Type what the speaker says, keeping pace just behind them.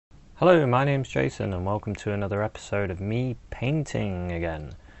Hello, my name's Jason and welcome to another episode of me painting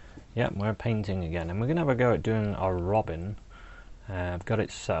again. Yep, we're painting again and we're going to have a go at doing our robin. I've got it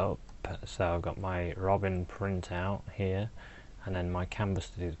set up, so I've got my robin printout here and then my canvas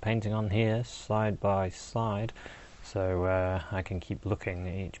to do the painting on here, side by side, so I can keep looking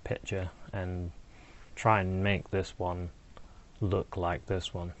at each picture and try and make this one look like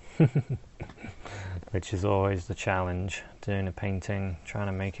this one. Which is always the challenge, doing a painting, trying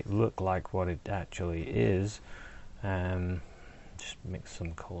to make it look like what it actually is. Just mix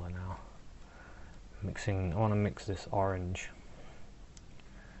some colour now. I want to mix this orange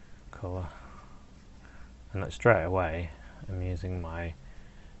colour, and that straight away I'm using my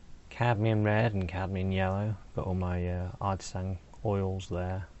Cadmium Red and Cadmium Yellow. Got all my Artisan oils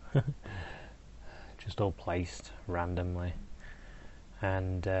there, just all placed randomly.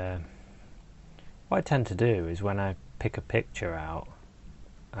 And what I tend to do is when I pick a picture out,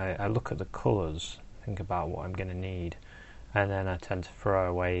 I look at the colours, think about what I'm going to need, and then I tend to throw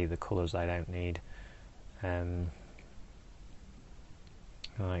away the colours I don't need.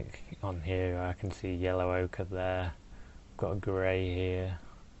 Like on here I can see yellow ochre there, got a grey here,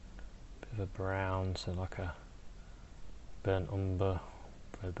 bit of a brown, so like a burnt umber,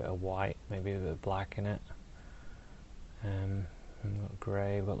 with a bit of white, maybe a bit of black in it. I've got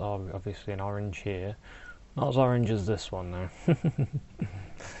grey, but obviously an orange here. Not as orange as this one though.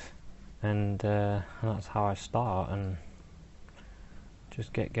 And that's how I start and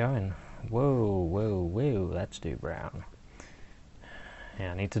just get going. Whoa, let's do brown.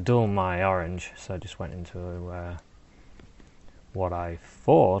 Yeah, I need to dull my orange, so I just went into what I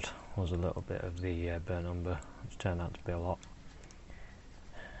thought was a little bit of the burnt umber, which turned out to be a lot.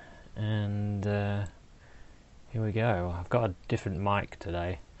 And here we go. I've got a different mic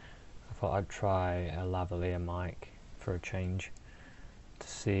today. I thought I'd try a lavalier mic for a change to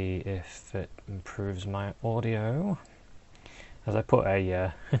see if it improves my audio. As I put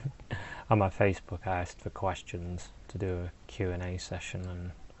a on my Facebook, I asked for questions to do a Q&A session,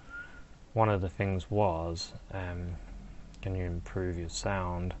 and one of the things was, can you improve your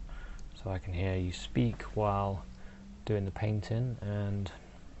sound so I can hear you speak while doing the painting? And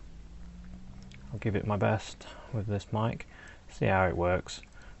I'll give it my best with this mic, see how it works.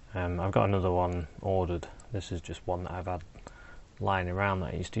 I've got another one ordered. This is just one that I've had lying around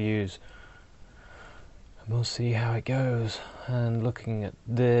that I used to use, and we'll see how it goes. And looking at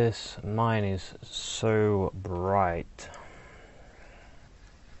this, mine is so bright.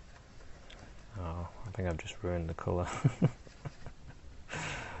 Oh, I think I've just ruined the colour.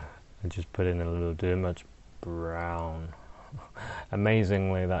 I just put in a little too much brown.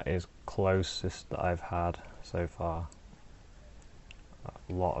 Amazingly, that is closest that I've had so far.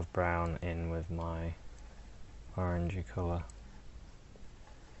 A lot of brown in with my orangey colour.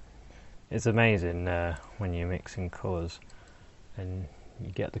 It's amazing when you're mixing colours and you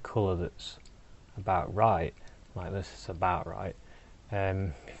get the colour that's about right, like this is about right.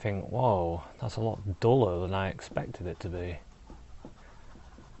 You think, whoa, that's a lot duller than I expected it to be.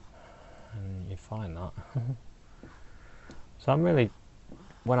 And you find that. So I'm really,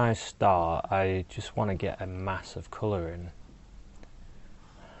 when I start, I just want to get a mass of colour in.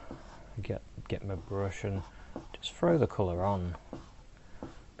 Get my brush and just throw the colour on,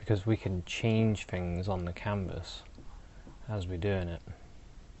 because we can change things on the canvas as we're doing it.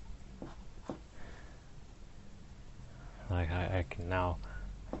 Like I can now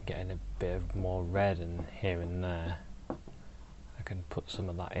get in a bit of more red and here and there. I can put some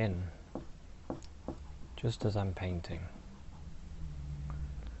of that in just as I'm painting.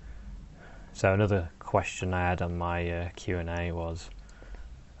 So another question I had on my Q&A was,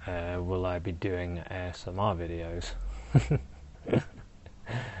 will I be doing ASMR videos?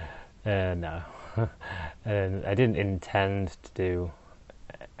 No. I didn't intend to do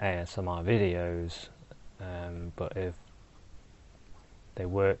ASMR videos, but if they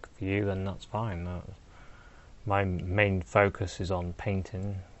work for you, then that's fine. My main focus is on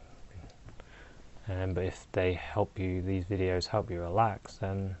painting, but if they help you, these videos help you relax,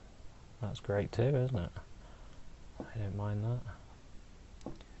 then that's great too, isn't it? I don't mind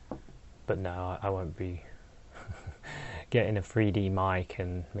that. But no, I won't be getting a 3D mic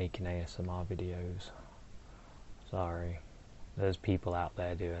and making ASMR videos. Sorry. There's people out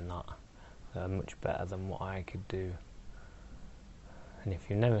there doing that are much better than what I could do. And if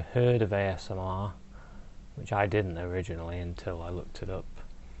you've never heard of ASMR, which I didn't originally until I looked it up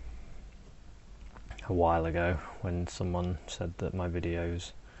a while ago when someone said that my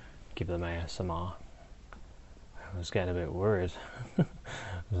videos give them ASMR, I was getting a bit worried. I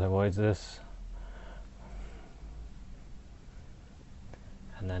was like, what is this?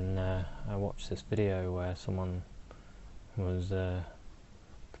 And then I watched this video where someone was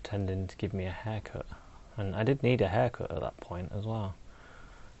pretending to give me a haircut, and I did need a haircut at that point as well.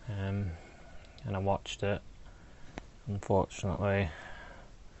 And I watched it. Unfortunately,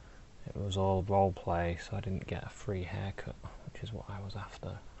 it was all role play, so I didn't get a free haircut, which is what I was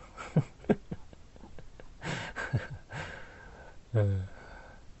after.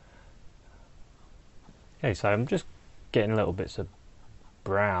 Okay, so I'm just getting little bits of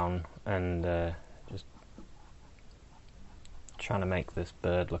brown and just trying to make this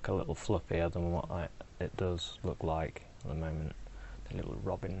bird look a little fluffier than what it does look like at the moment. The little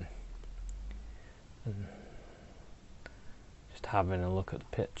robin. And just having a look at the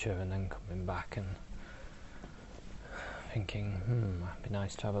picture and then coming back and thinking, it'd be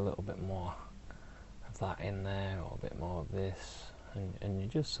nice to have a little bit more of that in there, or a bit more of this, and you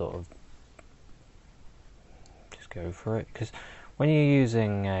just sort of just go for it, because when you're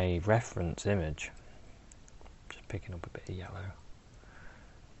using a reference image, just picking up a bit of yellow,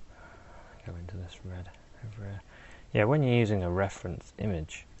 go into this red over here. Yeah, when you're using a reference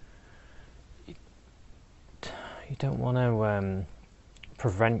image, you don't want to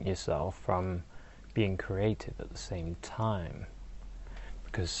prevent yourself from being creative at the same time,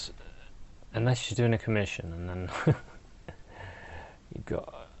 because unless you're doing a commission and then you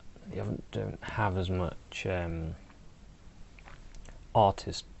don't have as much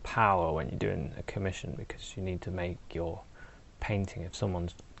artist power when you're doing a commission, because you need to make your painting. If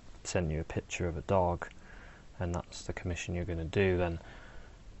someone's sent you a picture of a dog and that's the commission you're going to do, then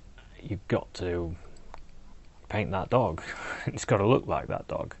you've got to paint that dog. It's got to look like that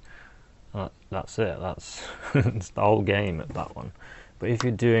dog. That's it. That's it's the whole game at that one. But if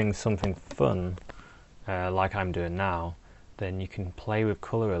you're doing something fun, like I'm doing now, then you can play with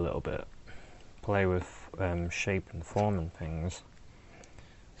colour a little bit, play with shape and form and things.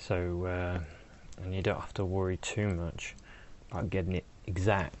 So, and you don't have to worry too much about getting it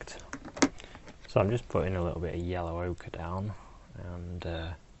exact. So I'm just putting a little bit of yellow ochre down and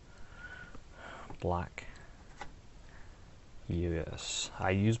black. Yes,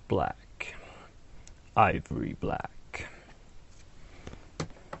 I use black. Ivory Black.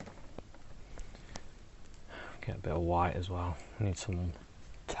 Get a bit of white as well. I need some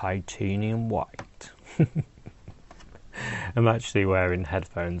titanium white. I'm actually wearing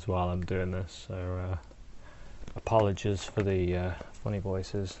headphones while I'm doing this, so apologies for the funny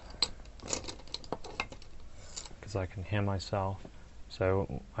voices, because I can hear myself.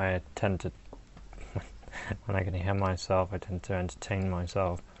 So I tend to, when I can hear myself, I tend to entertain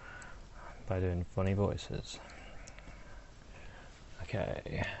myself by doing funny voices.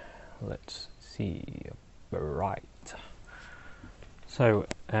 Okay, let's see. Right. So,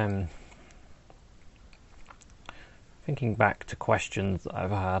 thinking back to questions that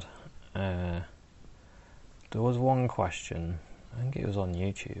I've had, there was one question, I think it was on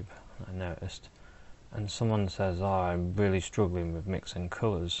YouTube, I noticed, and someone says, I'm really struggling with mixing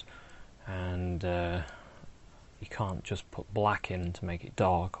colours, and you can't just put black in to make it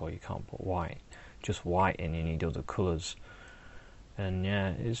dark, or you can't put white, just white in, you need other colours. And yeah,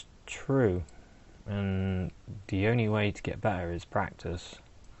 it's true, and the only way to get better is practice.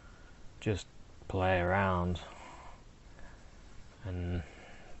 Just play around and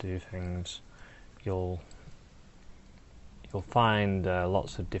do things. You'll find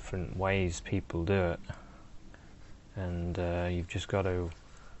lots of different ways people do it, and you've just got to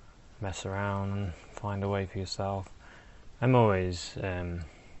mess around and find a way for yourself. I'm always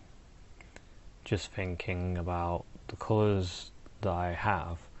just thinking about the colours that I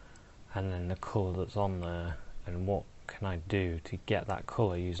have, and then the colour that's on there, and what can I do to get that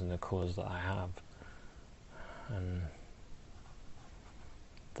colour using the colours that I have. And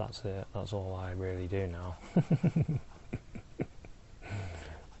that's it. That's all I really do now.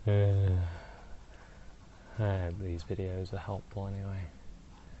 I hope these videos are helpful anyway.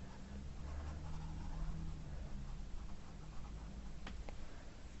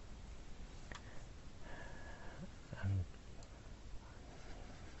 I'm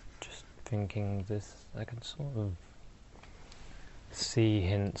just thinking this, I can sort of see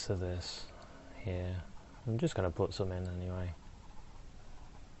hints of this here. I'm just going to put some in anyway,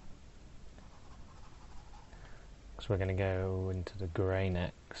 because we're going to go into the grey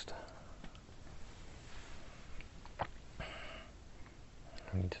next.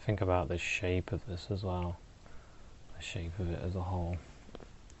 I need to think about the shape of this as well, the shape of it as a whole.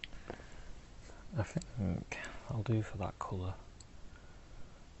 I think I'll do for that colour.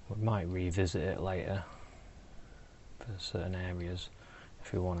 We might revisit it later for certain areas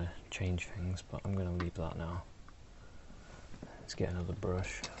if we want to change things, but I'm going to leave that now. Let's get another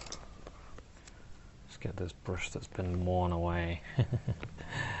brush. Let's get this brush that's been worn away.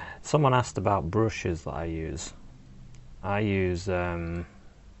 Someone asked about brushes that I use. I use a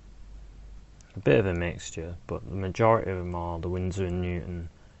bit of a mixture, but the majority of them are the Winsor & Newton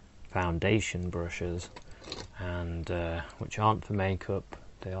foundation brushes, and which aren't for makeup,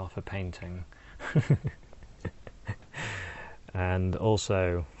 they are for painting. And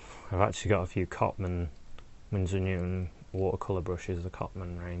also I've actually got a few Cotman Winsor & Newton watercolour brushes, the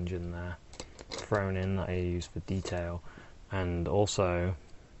Cotman range in there, thrown in, that I use for detail. And also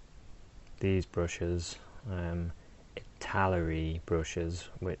these brushes, Italery brushes,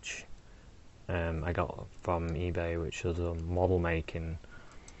 which I got from eBay, which is a model making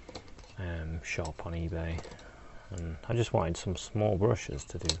shop on eBay, and I just wanted some small brushes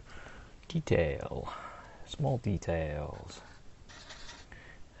to do detail, small details.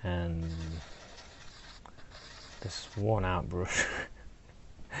 And this worn out brush,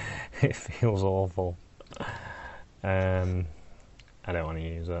 it feels awful. I don't want to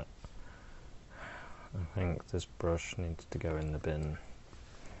use it. I think this brush needs to go in the bin.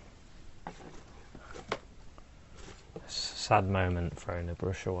 Sad moment throwing a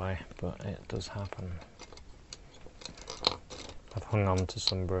brush away, but it does happen. I've hung on to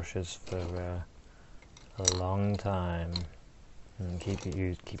some brushes for a long time and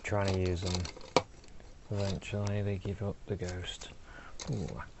keep trying to use them. Eventually they give up the ghost.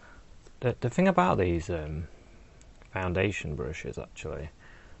 Ooh. The thing about these foundation brushes, actually,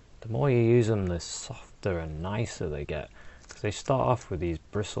 the more you use them, the softer and nicer they get, because they start off with these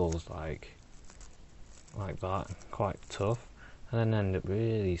bristles like that, quite tough, and then end up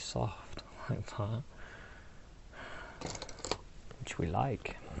really soft like that, which we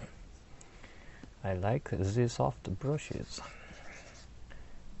like. I like the softer brushes.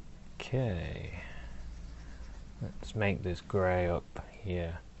 Okay, let's make this grey up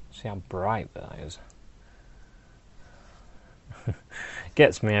here. See how bright that is.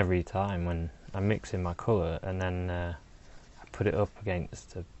 Gets me every time when I'm mixing my colour and then I put it up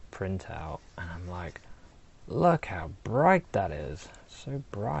against the printout and I'm like, look how bright that is. So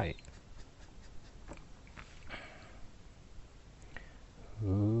bright.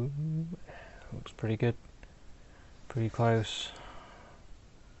 Ooh, looks pretty good. Pretty close.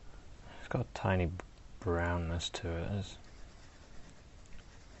 It's got a tiny brownness to it. Let's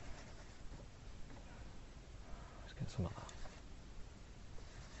get some of that.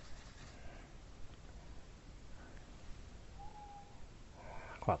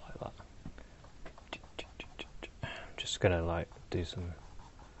 I quite like that. Just gonna like do some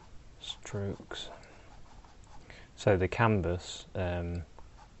strokes. So the canvas, I'm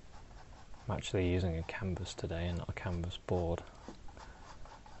actually using a canvas today and not a canvas board.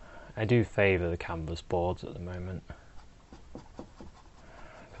 I do favour the canvas boards at the moment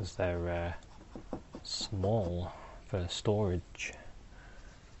because they're small for storage.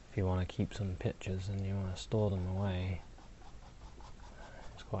 If you want to keep some pictures and you want to store them away,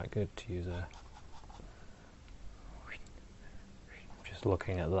 it's quite good to use a... Just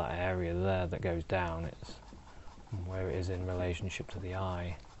looking at that area there that goes down, it's where it is in relationship to the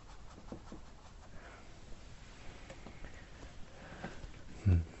eye.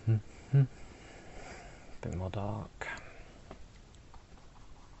 Bit more dark.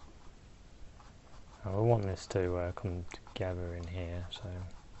 I want this to come together in here, so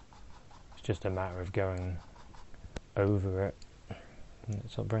it's just a matter of going over it, and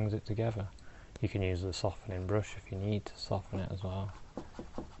it sort of brings it together. You can use the softening brush if you need to soften it as well.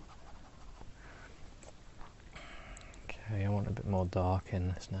 Okay, I want a bit more dark in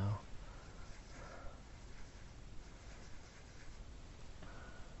this now.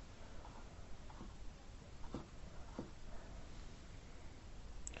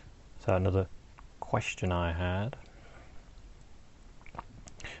 So another question I had.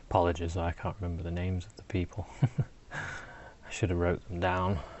 Apologies, I can't remember the names of the people. I should have wrote them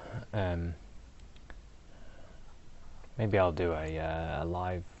down. Maybe I'll do a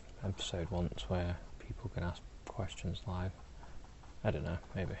live episode once where people can ask questions live. I don't know,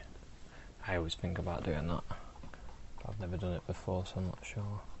 maybe. I always think about doing that, but I've never done it before, so I'm not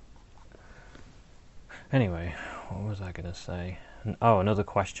sure. Anyway, what was I going to say? Oh, another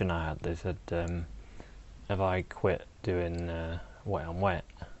question I had. They said, have I quit doing wet on wet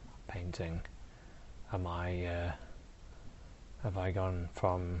painting? Have I gone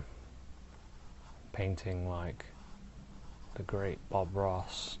from painting like the great Bob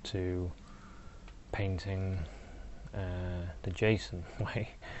Ross to painting the Jason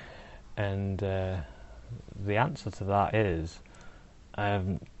way? And the answer to that is I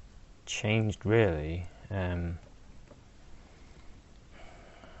haven't changed really.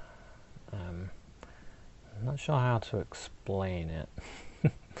 not sure how to explain it,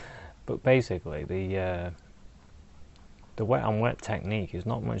 but basically the wet on wet technique is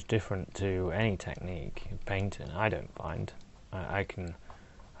not much different to any technique in painting. I don't find. I've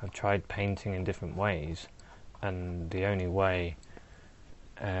tried painting in different ways, and the only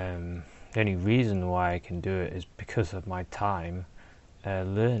reason why I can do it is because of my time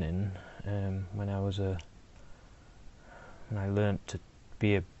learning. When I learnt to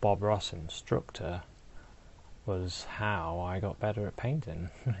be a Bob Ross instructor, was how I got better at painting.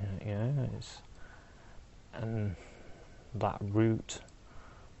 And that route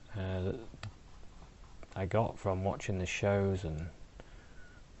that I got from watching the shows and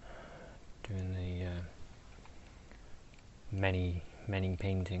doing the many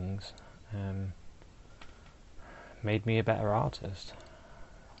paintings made me a better artist.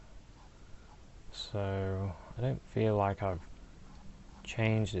 So I don't feel like I've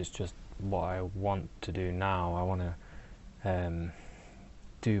changed. It's just what I want to do now. I want to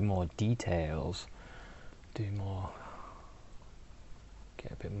do more details, get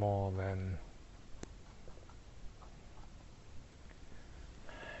a bit more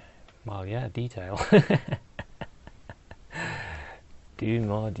detail. Do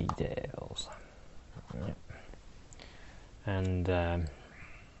more details. Yep. And I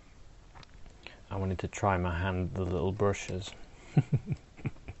wanted to try my hand with the little brushes.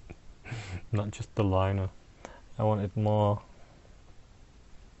 Not just the liner. I wanted more.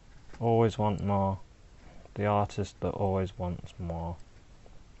 Always want more. The artist that always wants more.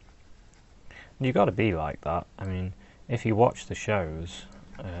 And you got to be like that. I mean, if you watch the shows,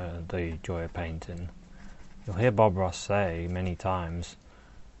 The Joy of Painting, you'll hear Bob Ross say many times,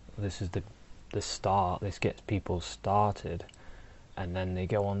 this is the start, this gets people started, and then they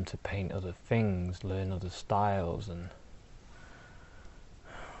go on to paint other things, learn other styles, and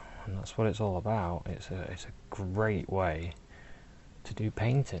that's what it's all about. It's a great way to do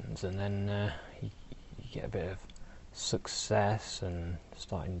paintings, and then you get a bit of success and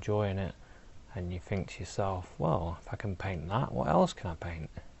start enjoying it, and you think to yourself, well, if I can paint that, what else can I paint?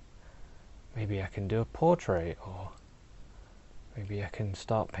 Maybe I can do a portrait, or maybe I can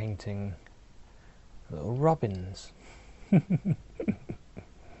start painting little robins.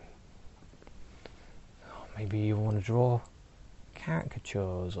 Maybe you want to draw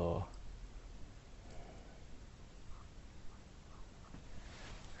caricatures, or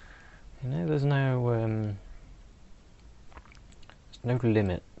there's no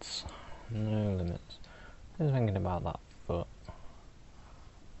limits. No limits. I was thinking about that, but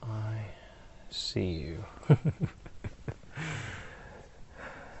I see you.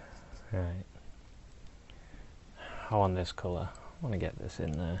 Right. I want this colour. I want to get this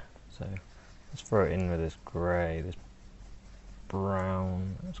in there. So let's throw it in with this grey, this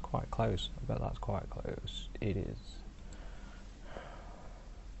brown. That's quite close. I bet that's quite close. It is.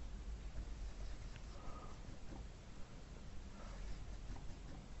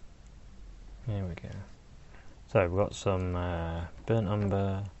 Here we go. So we've got some burnt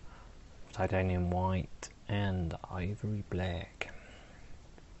umber, titanium white, and ivory black.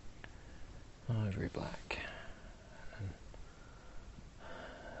 Ivory black.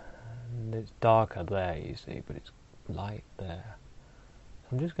 And it's darker there, you see, but it's light there. So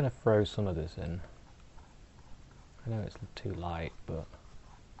I'm just going to throw some of this in. I know it's too light, but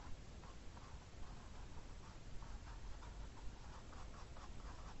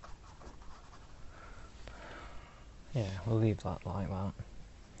yeah, we'll leave that like that.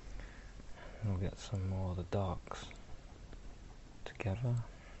 We'll get some more of the darks together.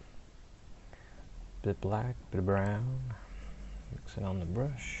 Bit of black, bit of brown. Mixing on the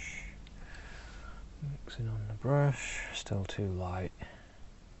brush. Mixing on the brush. Still too light.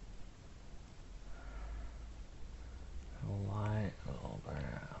 A little light, a little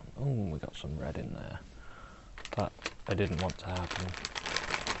brown. Oh, we got some red in there. That I didn't want to happen.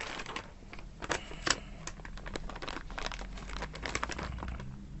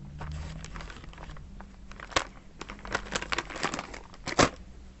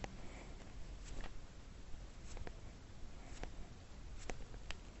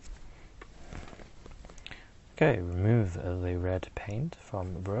 Okay, remove the red paint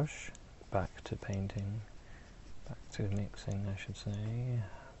from the brush, back to painting, back to mixing I should say,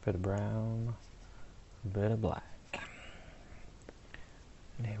 bit of brown, bit of black,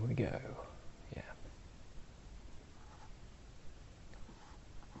 and here we go, yeah.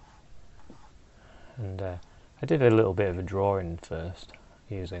 And I did a little bit of a drawing first,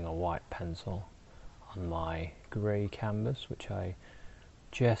 using a white pencil on my grey canvas, which I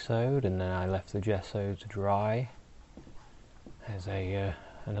gessoed, and then I left the gesso to dry. There's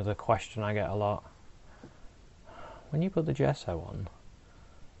another question I get a lot. when you put the gesso on,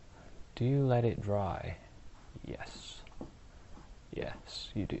 do you let it dry? Yes. Yes,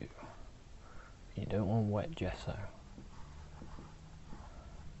 you do. You don't want wet gesso.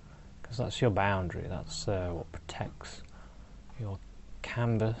 Because that's your boundary, that's what protects your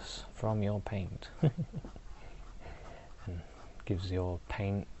canvas from your paint. And gives your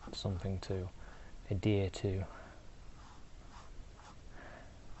paint something to adhere to.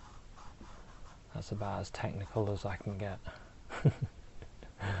 That's about as technical as I can get.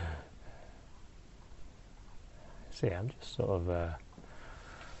 See, I'm just sort of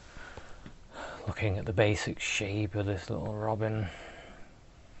looking at the basic shape of this little robin.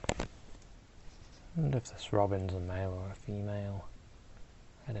 I wonder if this robin's a male or a female.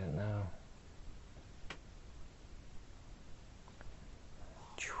 I don't know.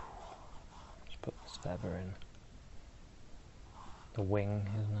 Let's put this feather in. The wing,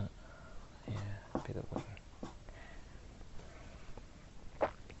 isn't it? Yeah, be the wing.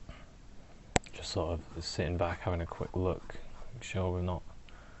 Just sort of sitting back, having a quick look, make sure we're not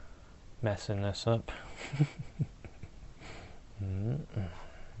messing this up.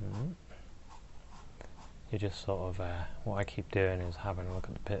 You just sort of, what I keep doing is having a look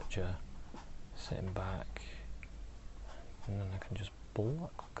at the picture, sitting back, and then I can just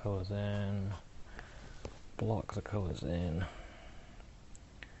block the colours in,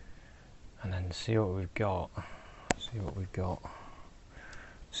 and then see what we've got,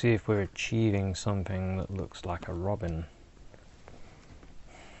 see if we're achieving something that looks like a robin.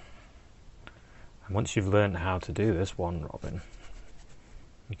 And once you've learned how to do this one robin,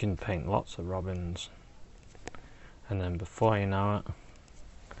 you can paint lots of robins, and then before you know it,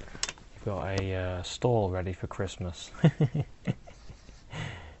 you've got a stall ready for Christmas. You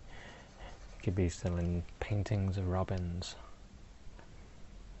could be selling paintings of robins.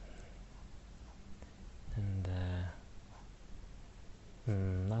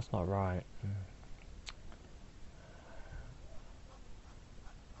 And that's not right.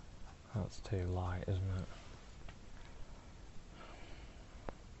 That's too light, isn't it?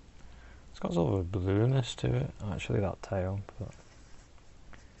 It's got sort of a blueness to it, actually, that tail, but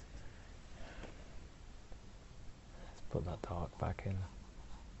let's put that dark back in.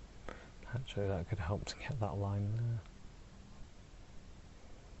 Actually, that could help to get that line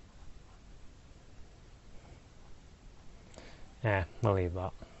there. Yeah, we'll leave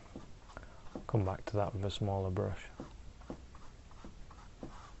that. Come back to that with a smaller brush.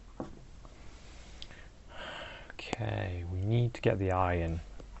 Okay, we need to get the eye in.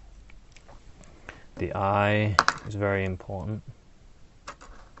 The eye is very important,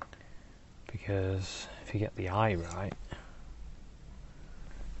 because if you get the eye right,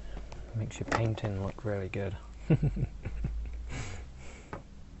 it makes your painting look really good.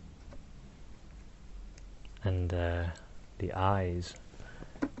 And the eyes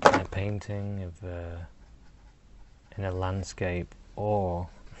in a painting of in a landscape, or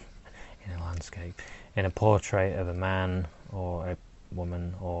in a portrait of a man or a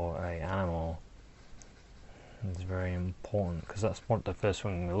woman or a animal, is very important, because that's what the first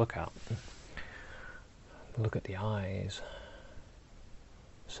thing we look at. We look at the eyes.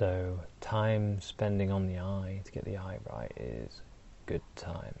 So time spending on the eye to get the eye right is good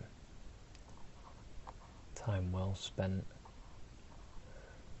time. Time well spent.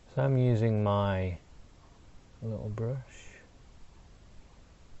 So I'm using my little brush,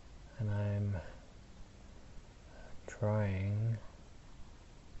 and I'm trying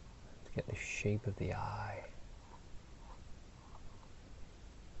to get the shape of the eye.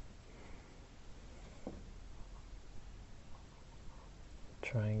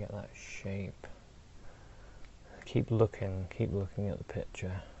 Try and get that shape. Keep looking at the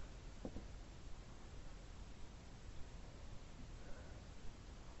picture.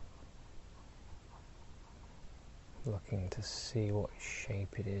 Looking to see what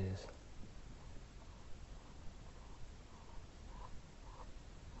shape it is.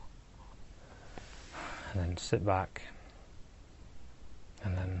 And then sit back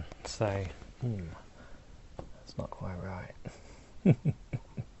and then say, that's not quite right.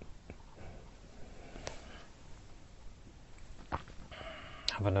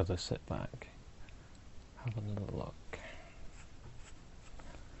 Have another sit back. Have another look.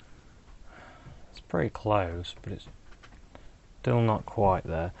 It's pretty close, but it's still not quite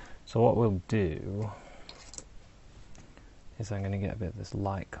there. So what we'll do is I'm going to get a bit of this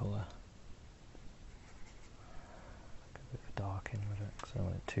light colour. A bit of dark in with it, because I don't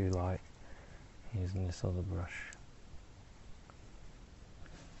want it too light. Using this other brush.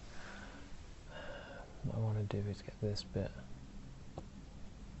 What I want to do is get this bit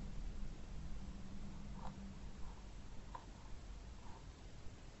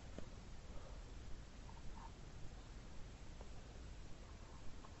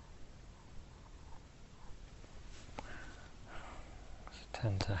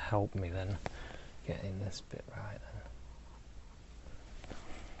tend to help me then getting this bit right then.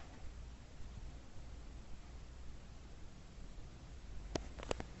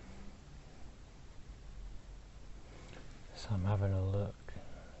 So I'm having a look,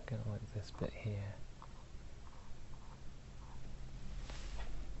 gonna like this bit here.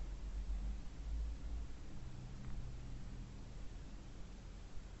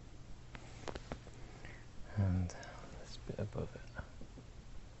 And this bit above it.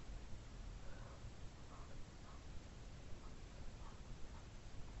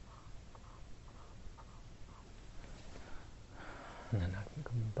 And then I can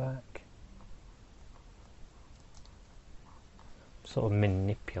come back. Sort of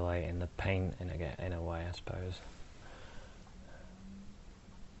manipulating the paint in a way, I suppose.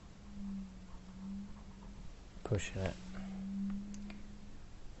 Pushing it.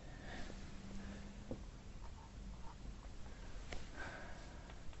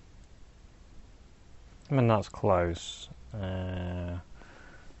 I mean, that's close. We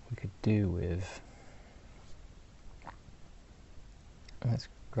could do with... Let's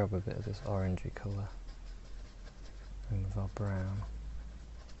grab a bit of this orangey colour and with our brown.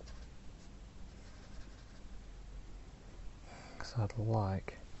 Because I'd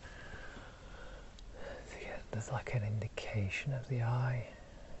like to get, there's like an indication of the eye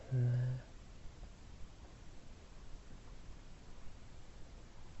in there.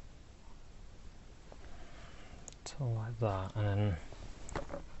 So like that, and then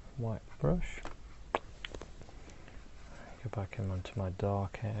white brush. Go back in onto my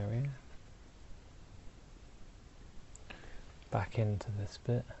dark area. Back into this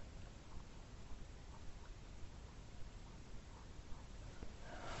bit.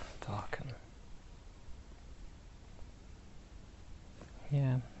 Darken.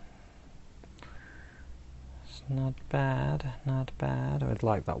 Yeah. It's not bad, not bad. I'd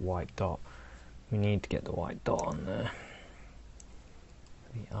like that white dot. We need to get the white dot on there.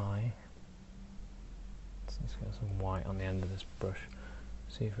 The eye. So let's get some white on the end of this brush.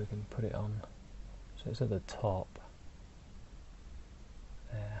 See if we can put it on. So it's at the top.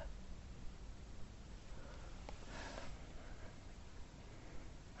 There.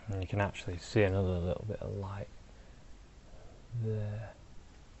 And you can actually see another little bit of light there.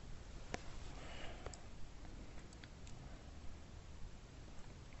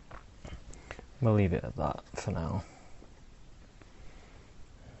 We'll leave it at that for now.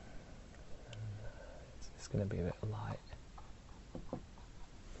 It's going to be a bit light. I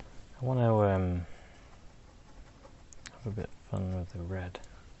want to have a bit of fun with the red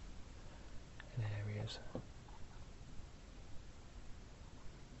in areas.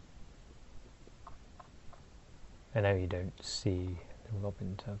 I know you don't see the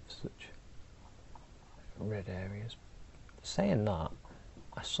robins have such red areas. Saying that,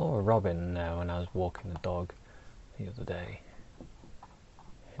 I saw a robin there when I was walking the dog the other day.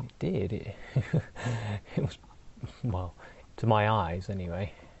 And it did. It was, well, to my eyes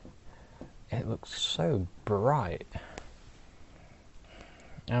anyway, it looked so bright.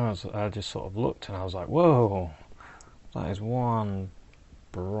 And I just sort of looked and I was like, whoa, that is one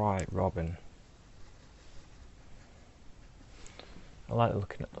bright robin. I like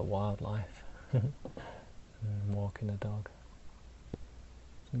looking at the wildlife and walking the dog.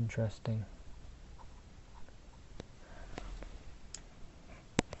 It's interesting.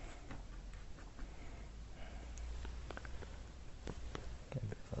 Get a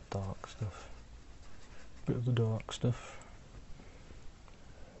bit of that dark stuff. Bit of the dark stuff.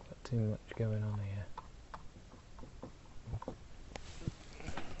 Got too much going on here.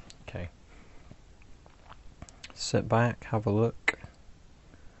 Okay. Sit back, have a look.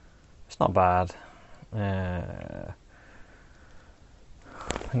 It's not bad. I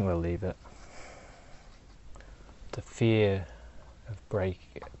think we'll leave it. The fear of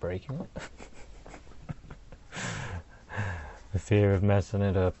breaking it. The fear of messing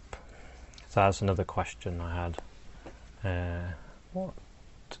it up. So that's another question I had. What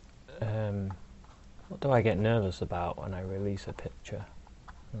do I get nervous about when I release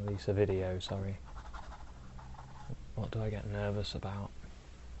a video, sorry. What do I get nervous about?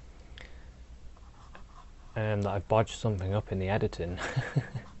 That I've bodged something up in the editing.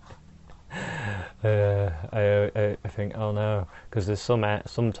 I think, oh no, because there's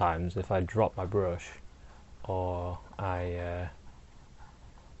sometimes if I drop my brush or I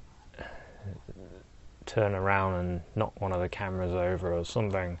turn around and knock one of the cameras over or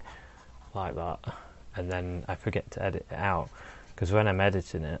something like that, and then I forget to edit it out, because when I'm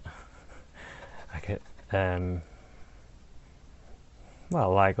editing it, I get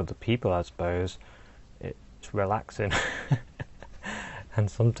well, like other people, I suppose, it's relaxing. And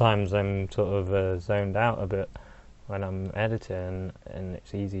sometimes I'm sort of zoned out a bit when I'm editing, and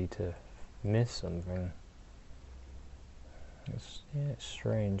it's easy to miss something. It's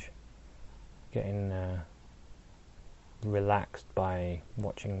strange getting relaxed by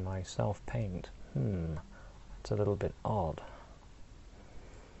watching myself paint. It's a little bit odd.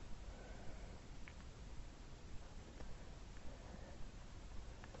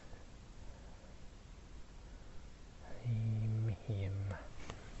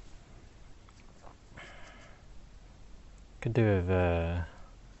 Could do with I'm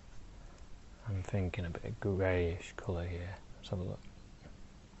thinking a bit of greyish colour here. Let's have a look.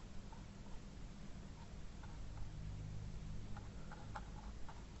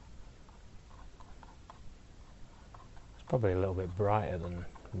 It's probably a little bit brighter than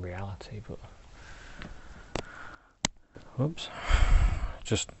reality, but whoops,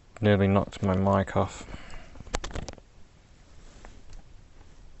 just nearly knocked my mic off.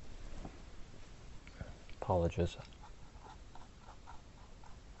 Apologies.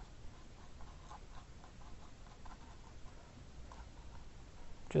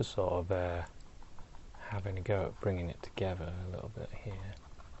 Just sort of having a go at bringing it together a little bit here.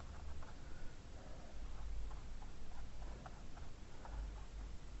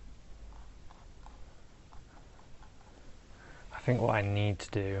 I think what I need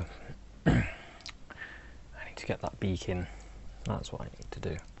to do, I need to get that beak in. That's what I need to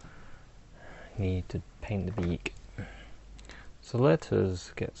do. I need to paint the beak. So let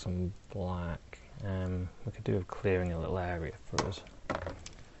us get some black. We could do with clearing a little area for us.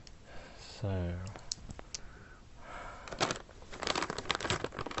 So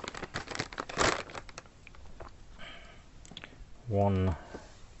one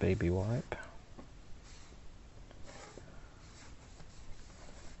baby wipe.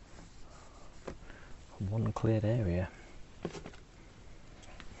 One cleared area.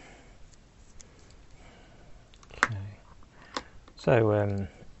 Okay. So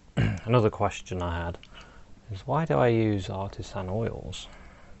another question I had is, why do I use Artisan oils?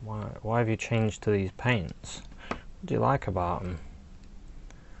 Why have you changed to these paints? What do you like about them?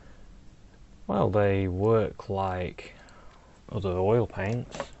 Well, they work like other oil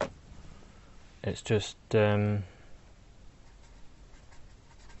paints. It's just they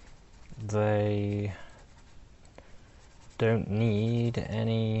don't need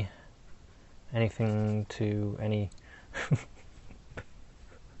anything to any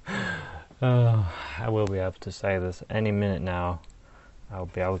I will be able to say this any minute now. I'll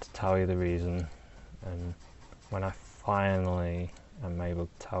be able to tell you the reason, and when I finally am able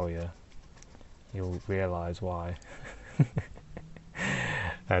to tell you, you'll realise why.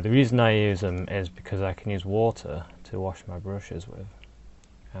 The reason I use them is because I can use water to wash my brushes with,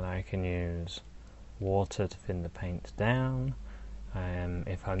 and I can use water to thin the paints down.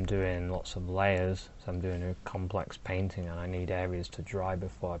 If I'm doing lots of layers, so I'm doing a complex painting and I need areas to dry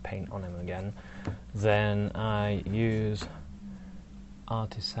before I paint on them again, then I use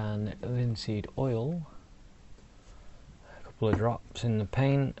Artisan linseed oil, a couple of drops in the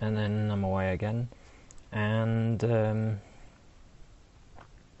paint, and then I'm away again. And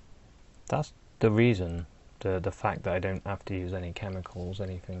that's the reason, the fact that I don't have to use any chemicals,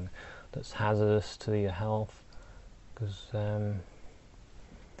 anything that's hazardous to your health, because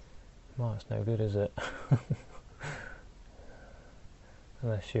well, it's no good, is it?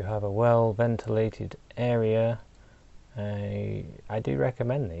 Unless you have a well ventilated area. I do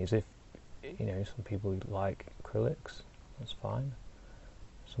recommend these if, you know, some people like acrylics, that's fine.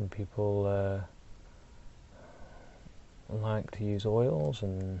 Some people like to use oils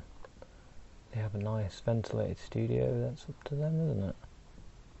and they have a nice ventilated studio, that's up to them, isn't it?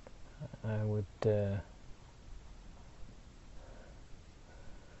 I would what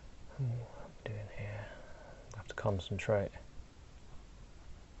am I doing here? I have to concentrate.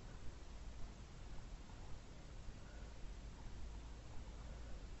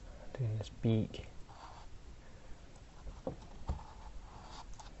 Doing this beak.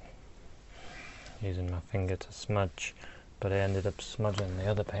 Using my finger to smudge, but I ended up smudging the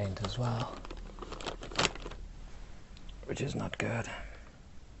other paint as well, which is not good.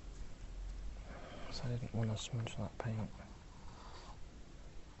 So I didn't want to smudge that paint.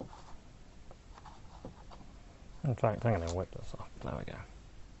 In fact, I'm going to whip this off. There we go.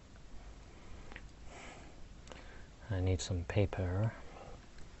 I need some paper.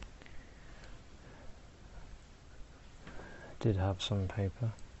 I did have some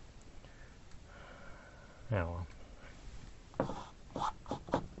paper. Oh well.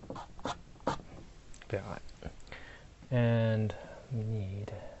 Be alright. And we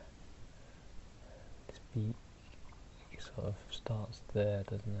need this beak sort of starts there,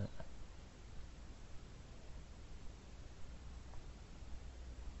 doesn't it?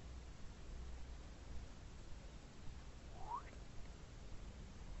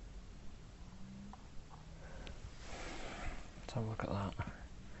 Let's have a look at that.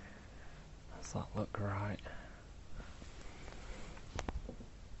 Does that look right?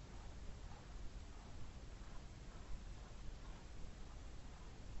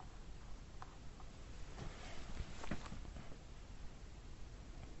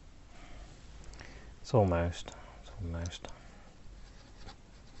 It's almost. Let's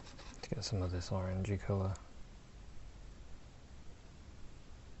get some of this orangey colour.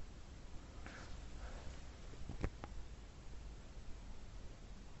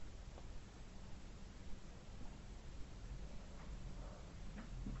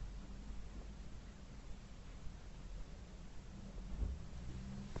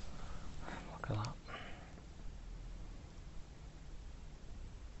 Look at that.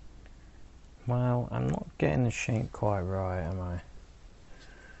 Well, I'm not getting the shape quite right, am I?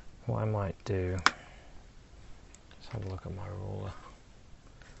 What I might do, let's have a look at my ruler.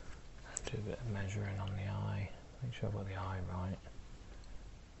 Do a bit of measuring on the eye, make sure I've got the eye right.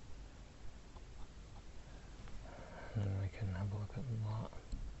 And then we can have a look at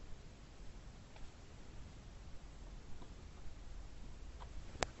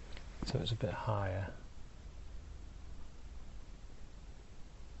that. So it's a bit higher.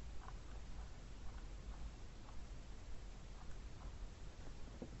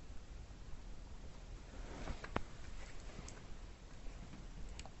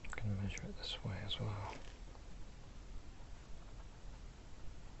 Measure it this way as well.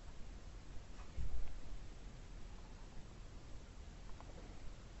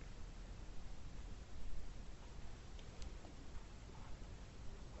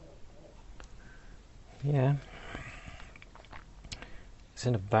 Yeah, it's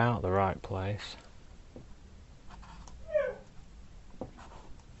in about the right place.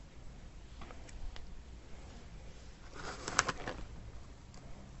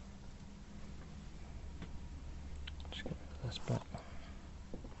 Just get rid of this bit.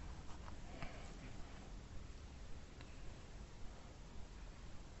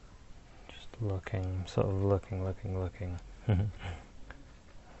 Just looking, sort of looking.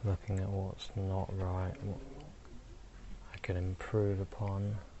 Looking at what's not right, what I can improve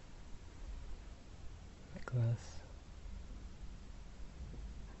upon, like this.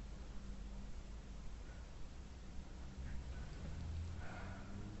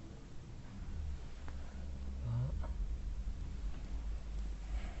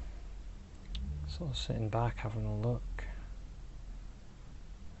 Sort of sitting back, having a look.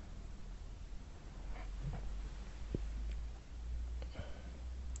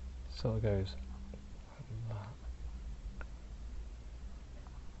 Sort of goes like that.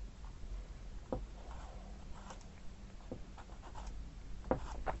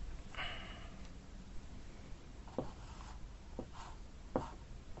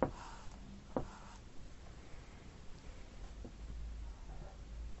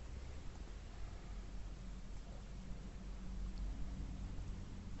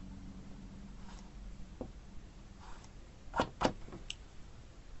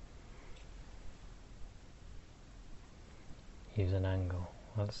 Use an angle.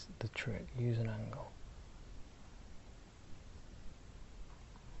 That's the trick. Use an angle.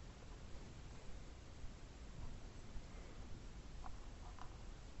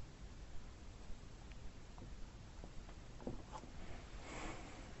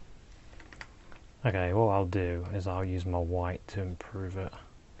 Okay, what I'll do is I'll use my white to improve it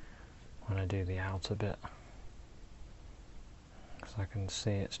when I do the outer bit, because I can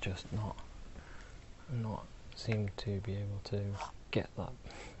see it's just not seem to be able to get that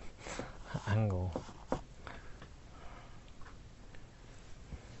angle. I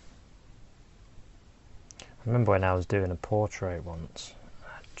remember when I was doing a portrait once,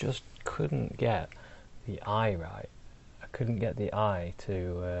 I just couldn't get the eye right. I couldn't get the eye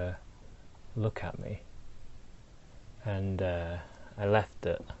to look at me, and I left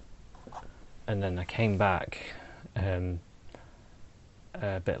it, and then I came back a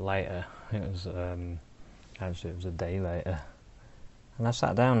bit later. It was actually it was a day later, and I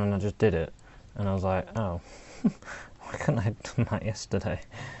sat down and I just did it, and I was like, oh, why couldn't I have done that yesterday?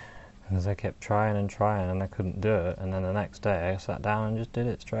 Because I kept trying and I couldn't do it, and then the next day I sat down and just did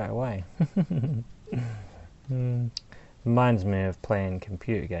it straight away. Reminds me of playing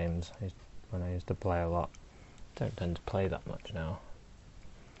computer games when I used to play a lot. Don't tend to play that much now,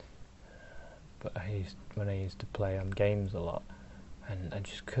 but when I used to play games a lot, and I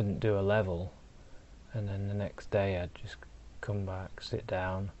just couldn't do a level, and then the next day I'd just come back, sit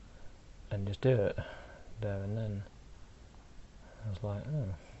down, and just do it there and then. I was like,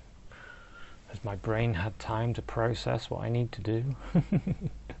 oh, has my brain had time to process what I need to do?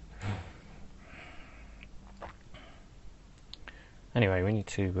 Anyway, we need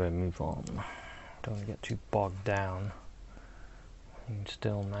to move on. Don't want to get too bogged down. I'm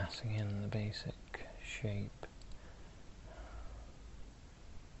still massing in the basic shape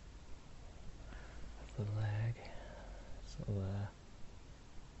of the leg. Sort of there.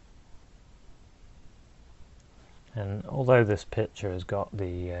 And although this picture has got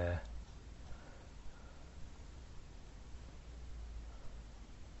the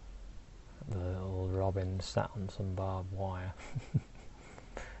little robin sat on some barbed wire,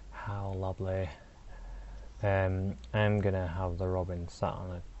 how lovely. I'm going to have the robin sat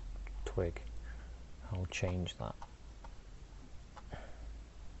on a twig. I'll change that.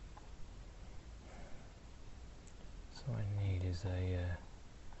 So what I need is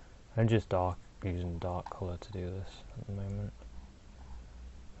I'm just using dark colour to do this at the moment.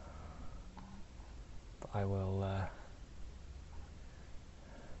 But I will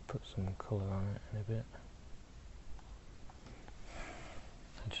put some colour on it in a bit.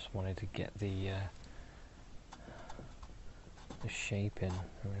 I just wanted to get the shape in,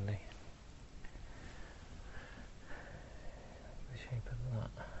 really. The shape of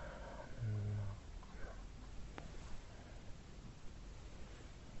that.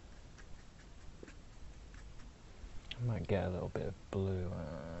 I might get a little bit of blue.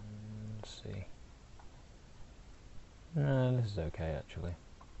 Let's see. No, this is okay actually.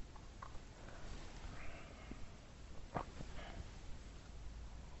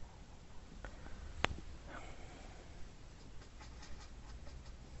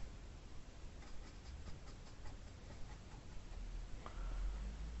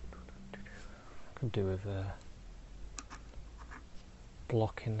 Could do with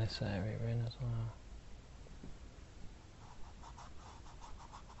blocking this area in as well.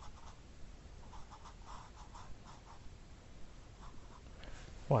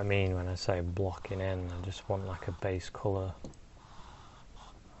 What I mean when I say blocking in, I just want like a base colour.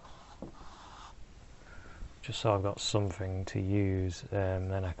 Just so I've got something to use,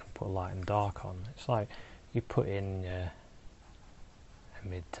 then I can put light and dark on. It's like you put in a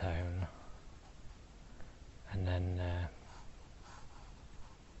mid-tone and then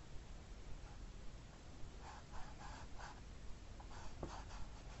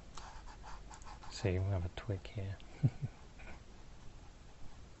see, we have a twig here.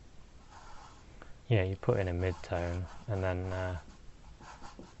 Yeah, you put in a mid-tone and then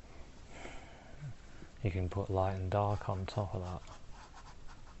you can put light and dark on top of that.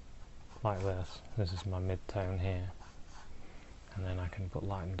 Like this. This is my mid-tone here. And then I can put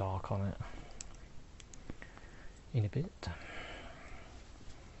light and dark on it in a bit.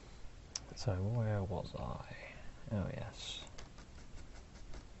 So where was I? Oh yes.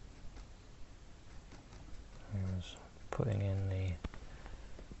 I was putting in the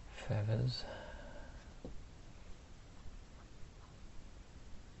feathers.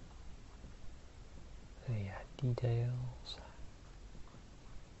 The details.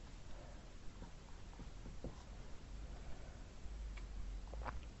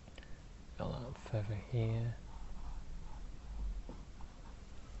 Got that feather here.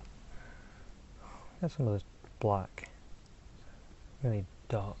 Got some of this black, really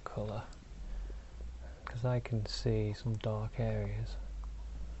dark colour, because I can see some dark areas.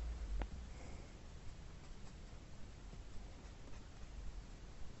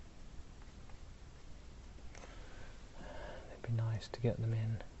 It'd be nice to get them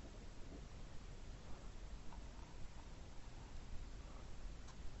in.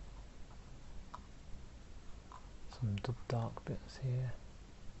 Some dark bits here.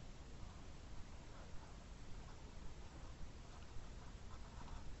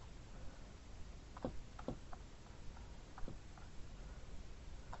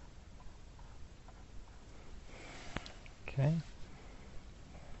 Okay.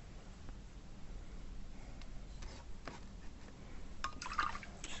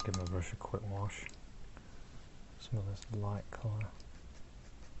 Just give my brush a quick wash. Some of this light colour.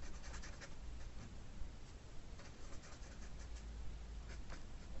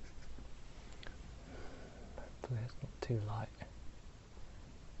 Hopefully it's not too light.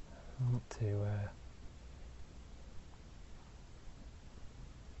 Not too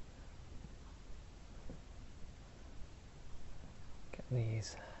get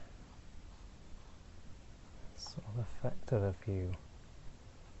these sort of affected a few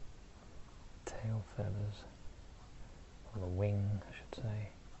tail feathers, or the wing I should say.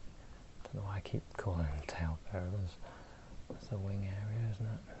 Don't know why I keep calling them tail feathers. That's the wing area, isn't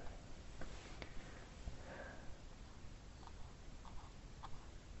it?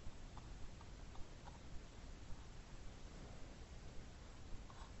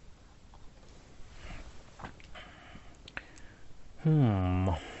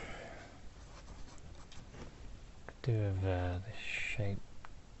 Could do with the shape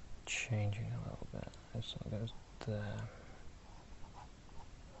changing a little bit. So it goes there.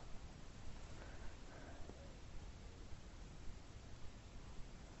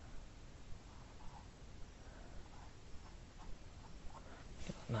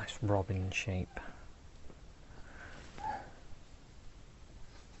 Get a nice robin shape.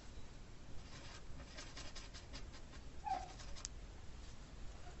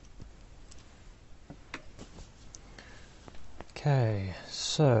 Okay,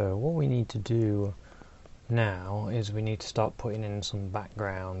 so what we need to do now is we need to start putting in some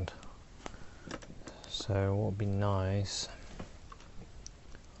background. So what would be nice,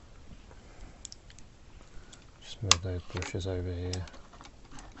 just move those brushes over here.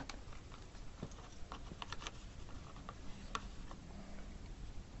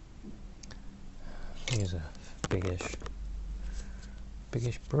 Use a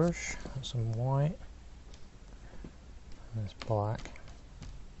biggish brush, some white. There's black.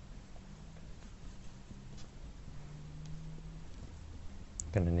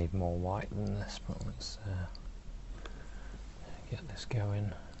 Going to need more white than this, but let's get this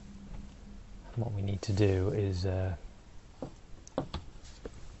going. And what we need to do is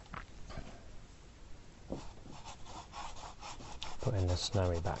put in the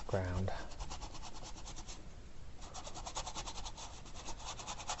snowy background.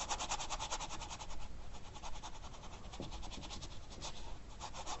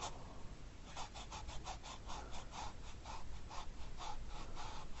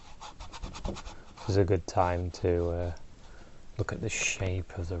 This is a good time to look at the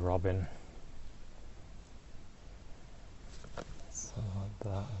shape of the robin. Something like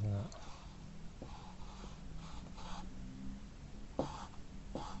that, isn't it?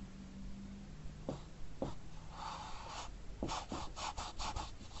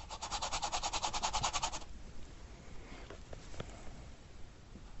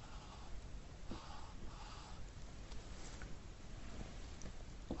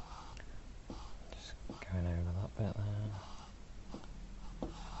 Going over that bit there.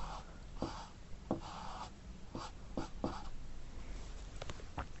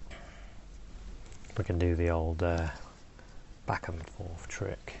 We can do the old back and forth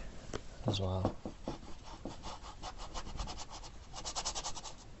trick as well.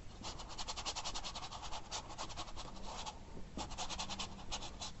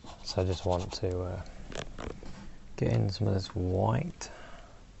 So I just want to get in some of this white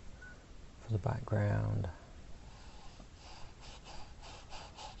for the background.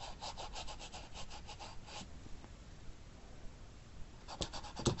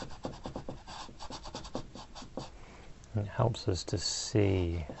 It helps us to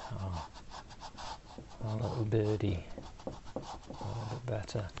see our little birdie a little bit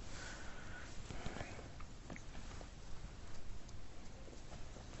better.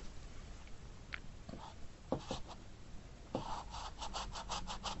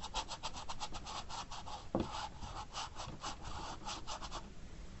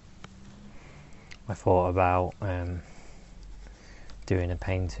 I thought about doing a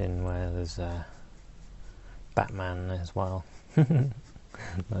painting where there's Batman as well,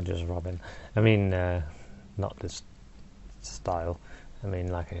 not just Robin. I mean, not this style. I mean,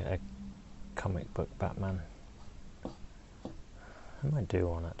 like a comic book Batman. I might do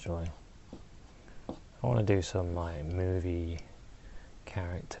one actually. I want to do some like movie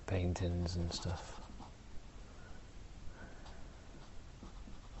character paintings and stuff.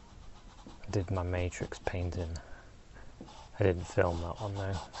 I did my Matrix painting. I didn't film that one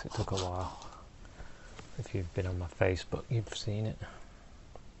though, because it took a while. If you've been on my Facebook, you've seen it.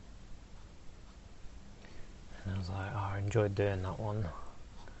 And I was like, oh, I enjoyed doing that one.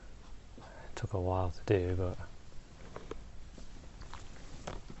 It took a while to do,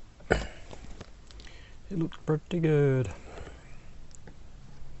 but it looked pretty good.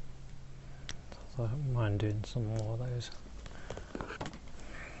 So I don't mind doing some more of those.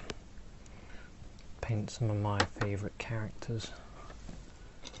 Paint some of my favourite characters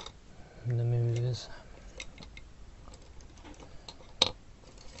in the movies.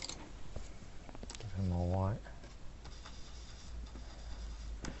 More white.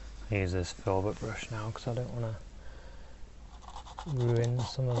 I use this filbert brush now because I don't want to ruin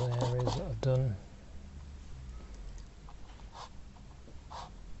some of the areas that I've done.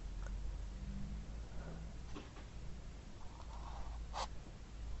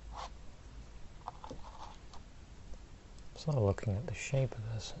 sort of looking at the shape of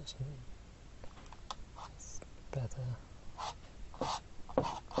this, it's better.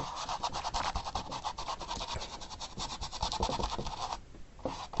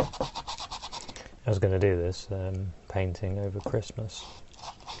 I was going to do this painting over Christmas.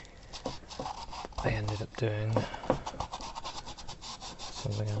 I ended up doing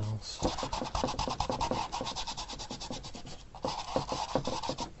something else.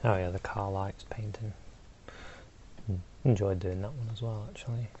 Oh yeah, the car lights painting. Enjoyed doing that one as well,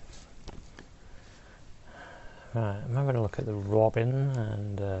 actually. Right, I'm having a look at the robin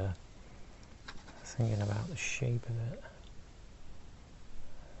and thinking about the shape of it.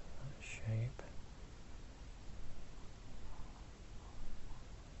 That shape.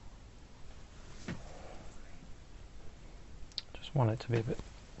 Just want it to be a bit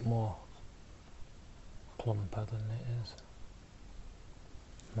more plumper than it is.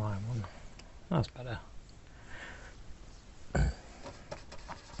 My one. That's better.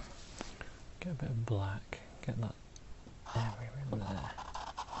 Get a bit of black. Get that area in there.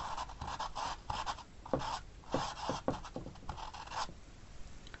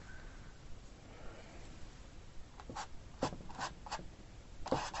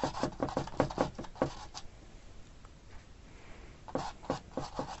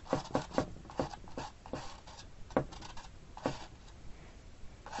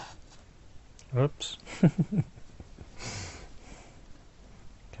 Oops.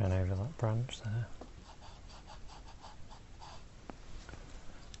 Going over that branch there.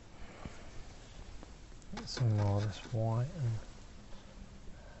 Get some more of this white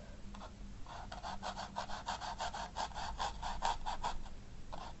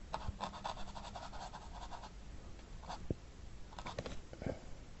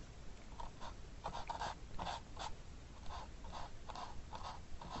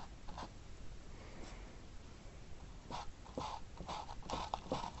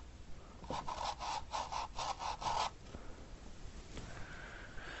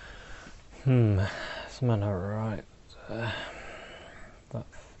something not right. That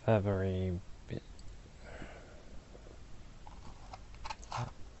feathery bit. That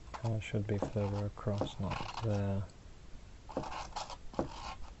colour should be further across, not there.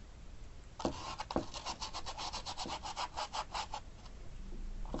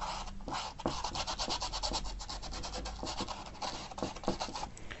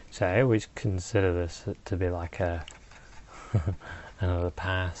 So I always consider this to be like a another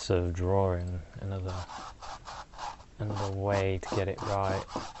pass of drawing, another way to get it right.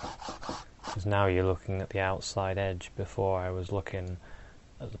 Because now you're looking at the outside edge. Before I was looking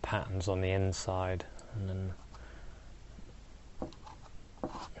at the patterns on the inside, and then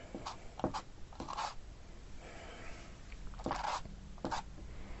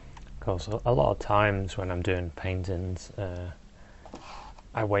of course a lot of times when I'm doing paintings,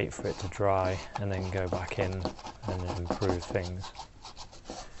 I wait for it to dry and then go back in and improve things.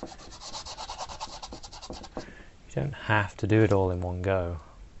 You don't have to do it all in one go.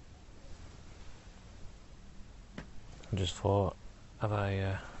 I just thought, have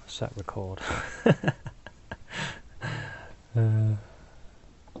I set record? I'm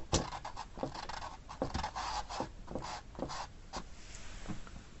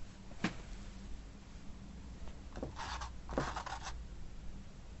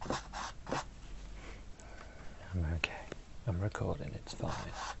okay. I'm recording, it's fine.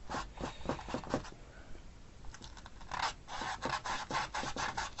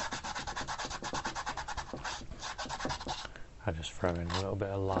 I just throw in a little bit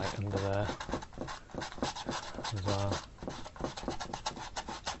of light under there as well,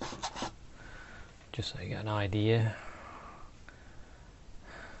 just so you get an idea.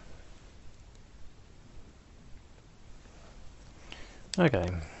 Okay,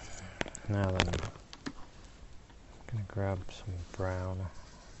 now then, I'm going to grab some brown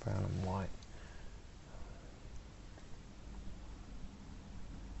and white.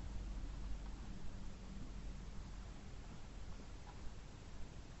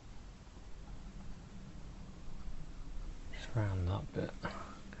 Around that bit.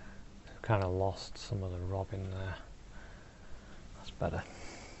 I've kind of lost some of the robin there. That's better.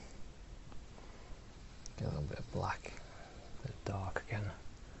 Get a little bit of black, a bit dark again.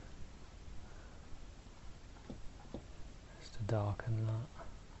 Just to darken that.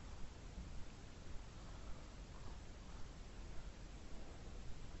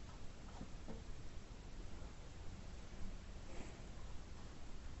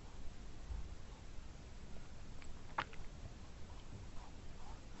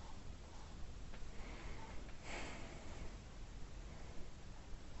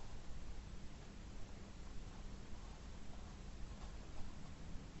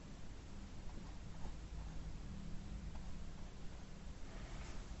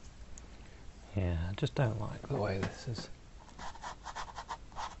 just don't like the way this is.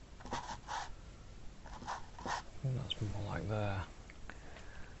 I think that's more like there,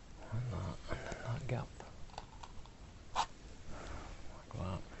 and then that gap, like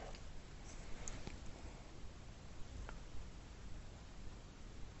that.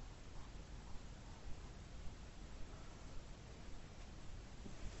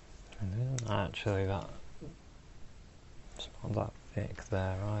 And it isn't actually that, it's not that thick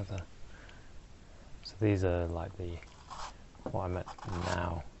there either. So these are like the, what I meant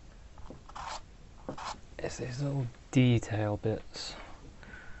now, is these little detail bits,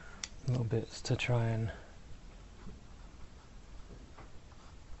 little bits to try and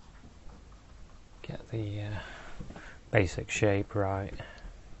get the basic shape right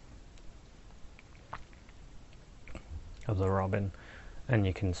of the robin, and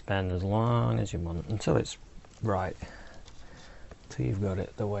you can spend as long as you want until it's right, until you've got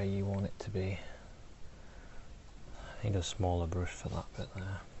it the way you want it to be. I need a smaller brush for that bit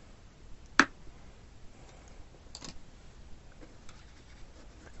there. Pick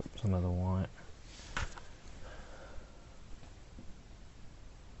up some of the white.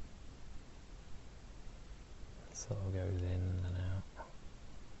 So it goes in and out.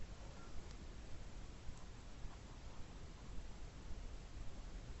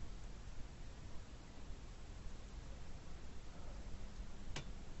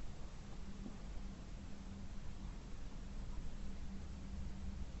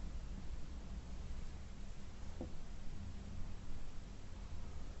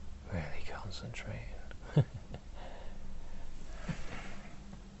 Really concentrating.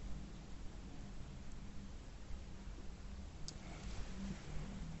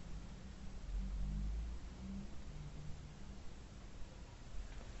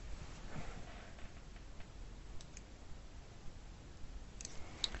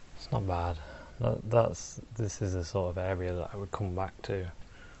 It's not bad. This is the sort of area that I would come back to.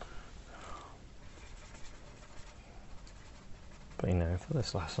 But you know, for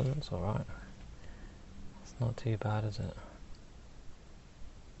this lesson, it's alright. It's not too bad, is it?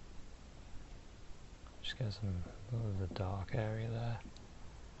 Just get some of the dark area there.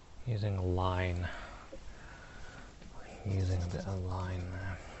 Using a line. Using a bit of line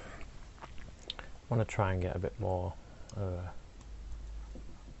there. I want to try and get a bit more of a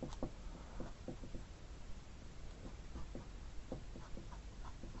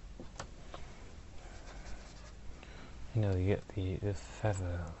you know, you get the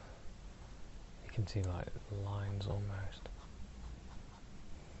feather, you can see like lines almost.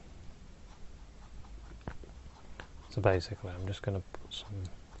 So basically I'm just going to put some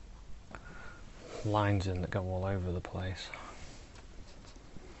lines in that go all over the place.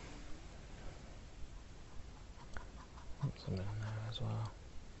 Put some in there as well.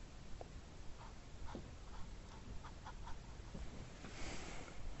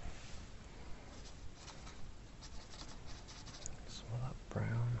 Some of that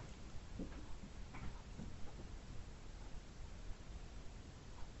brown.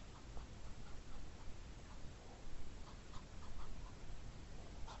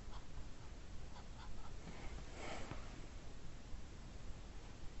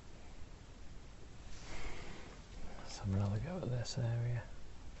 Let's have another go at this area.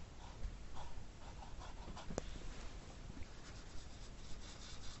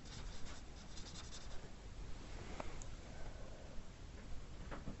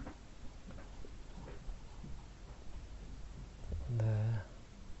 There.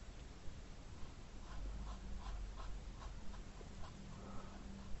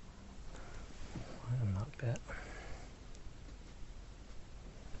 And that bit.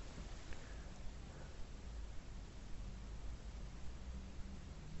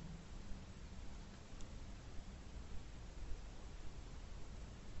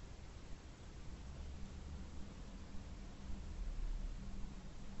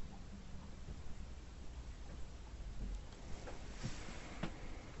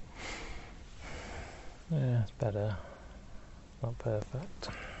 Yeah, it's better. Not perfect.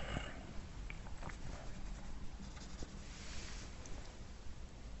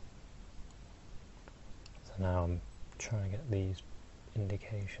 So now I'm trying to get these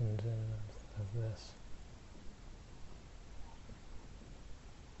indications in of this.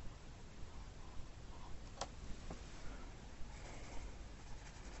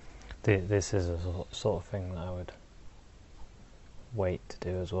 This is a sort of thing that I would wait to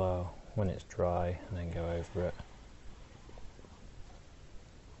do as well when it's dry and then go over it.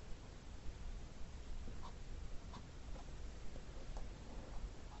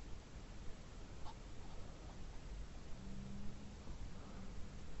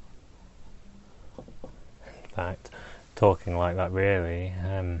 fact, talking like that really.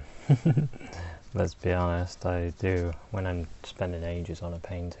 Let's be honest, I do, when I'm spending ages on a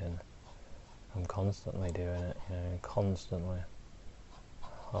painting, I'm constantly doing it, constantly.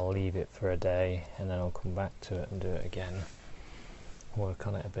 I'll leave it for a day and then I'll come back to it and do it again. Work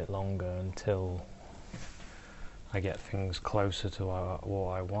on it a bit longer until I get things closer to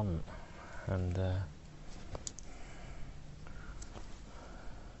what I want. And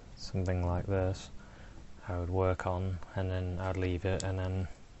something like this I would work on, and then I'd leave it, and then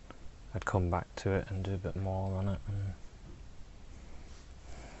I'd come back to it and do a bit more on it, and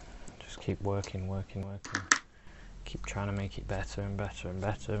just keep working. Keep trying to make it better and better and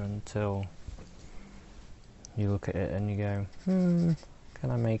better until you look at it and you go, can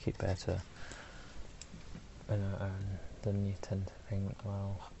I make it better? And then you tend to think,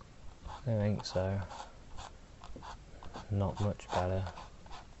 well, I don't think so. Not much better.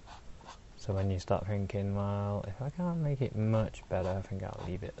 So when you start thinking, well, if I can't make it much better, I think I'll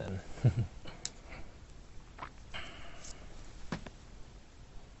leave it then.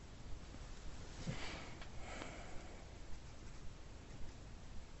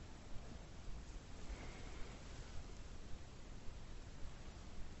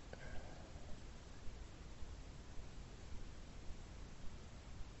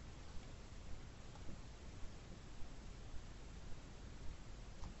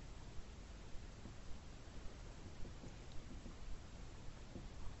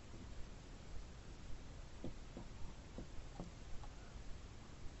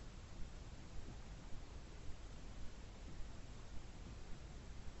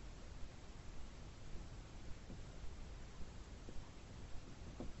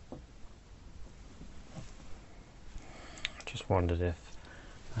 Just wondered if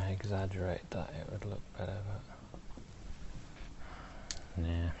I exaggerate that it would look better, but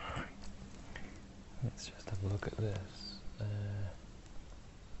nah. Let's just have a look at this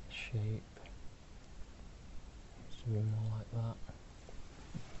shape. It should be more like that.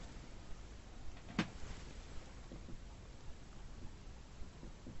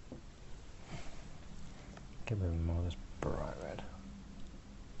 Give it more of this bright red.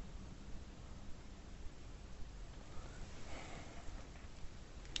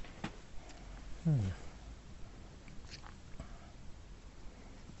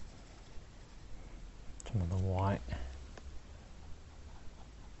 Some of the white.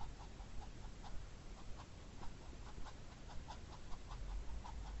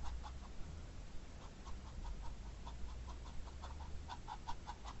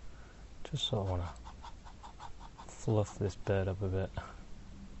 Just sort of want to fluff this bird up a bit.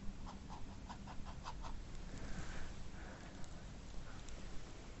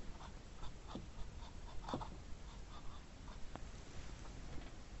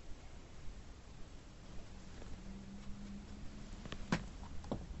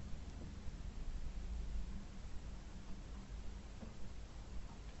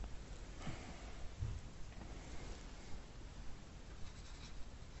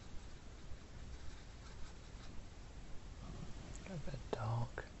 A bit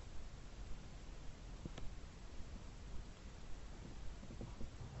dark.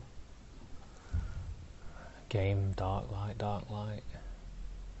 Game, dark light, dark light.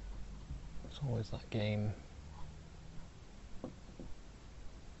 It's always that game.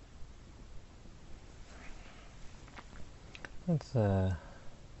 Let's do a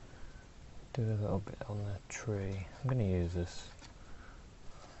little bit on the tree. I'm going to use this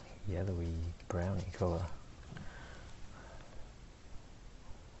yellowy browny colour.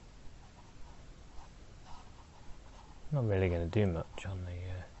 Not really going to do much on the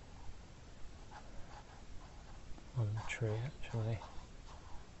tree actually.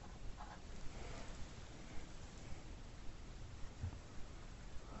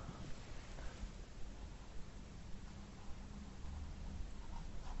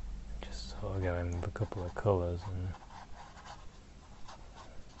 Just sort of go in with a couple of colours and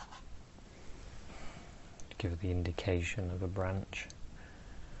give the indication of a branch.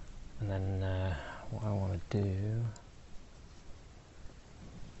 And then what I want to do,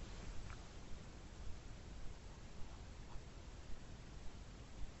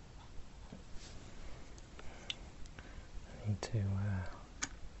 to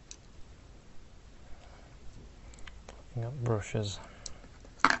looking up brushes.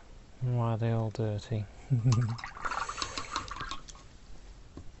 Why are they all dirty? Give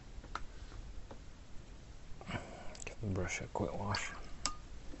the brush a quick wash.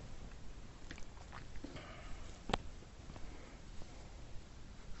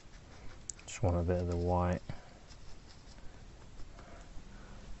 Just want a bit of the white,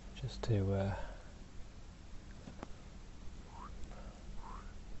 just to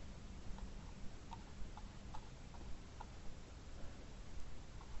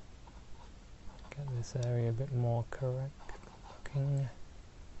this area a bit more correct looking.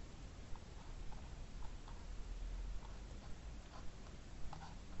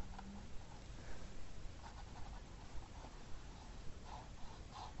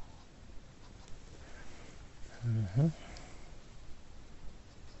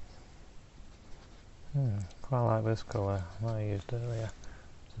 Quite like this colour that I used earlier.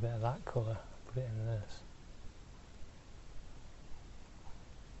 It's a bit of that colour, put it in this.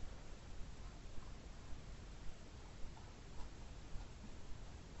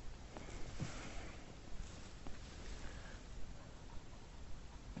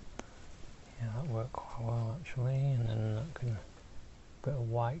 Yeah, that worked quite well actually, and then that can, a bit of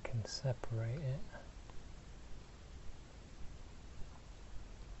white can separate it.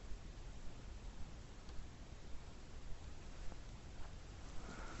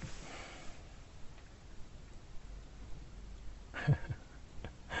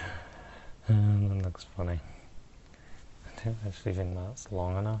 That looks funny. I don't actually think that's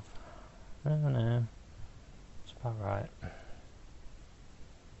long enough. Oh no, it's about right.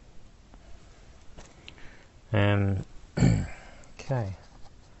 Okay,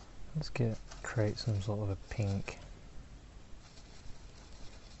 let's create some sort of a pink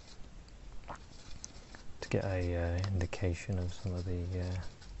to get a indication of some of the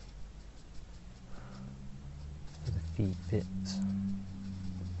feet bits.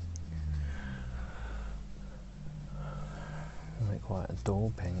 Like quite a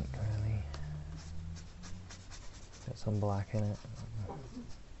dull pink, really. Get some black in it.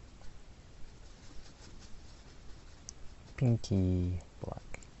 Pinky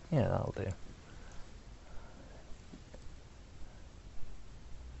black. Yeah, that'll do.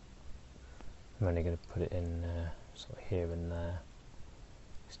 I'm only going to put it in sort of here and there,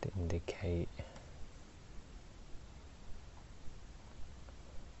 just to indicate.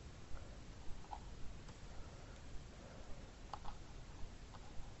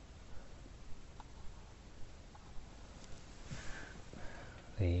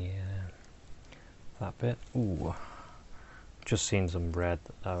 That bit. Ooh, just seen some red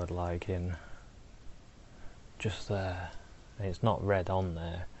that I would like in just there. And it's not red on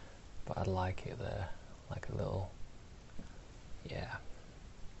there, but I'd like it there, like a little, yeah,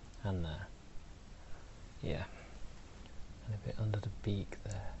 and there, yeah, and a bit under the beak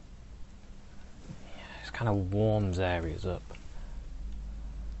there. Yeah, it kind of warms areas up.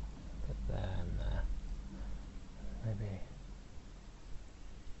 A bit there and there, maybe.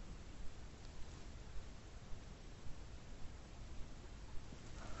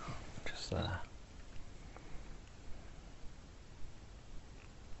 There.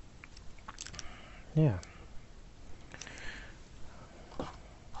 Yeah. Well,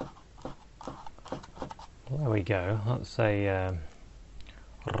 there we go. That's a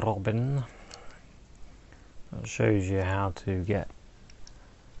robin. That shows you how to get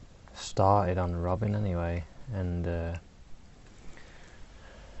started on a robin anyway. And I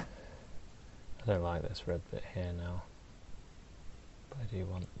don't like this red bit here now. But I do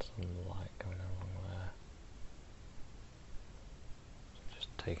want some light going along there. So just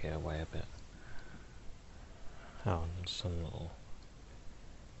take it away a bit. Oh, and some little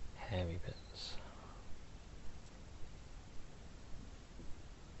hairy bits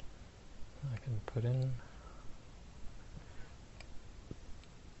I can put in.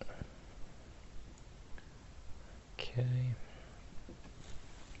 Okay.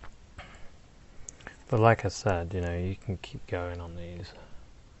 But like I said, you know, you can keep going on these.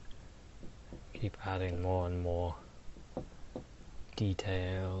 Keep adding more and more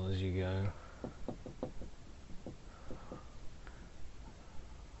detail as you go.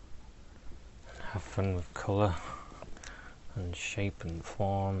 Have fun with colour and shape and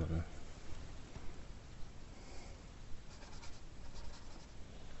form, and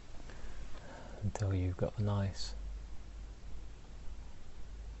until you've got a nice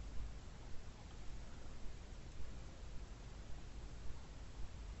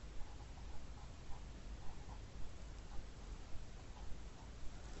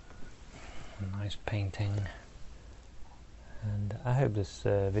painting. And I hope this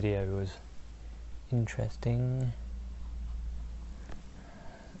video was interesting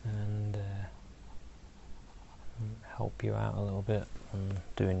and help you out a little bit on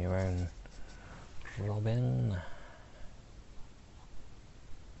doing your own robin.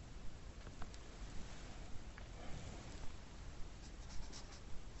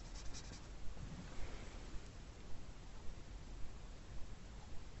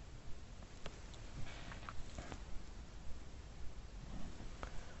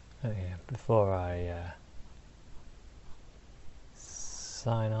 Oh yeah, before I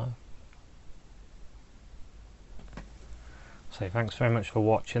sign off, say thanks very much for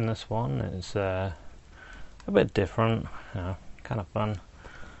watching this one. It's a bit different, kind of fun,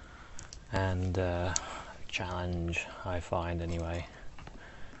 and challenge, I find anyway.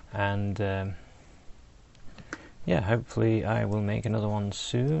 And yeah, hopefully I will make another one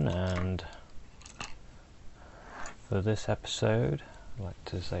soon. And for this episode, I'd like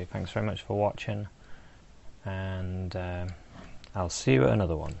to say thanks very much for watching, and I'll see you at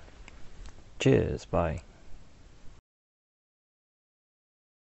another one. Cheers, bye.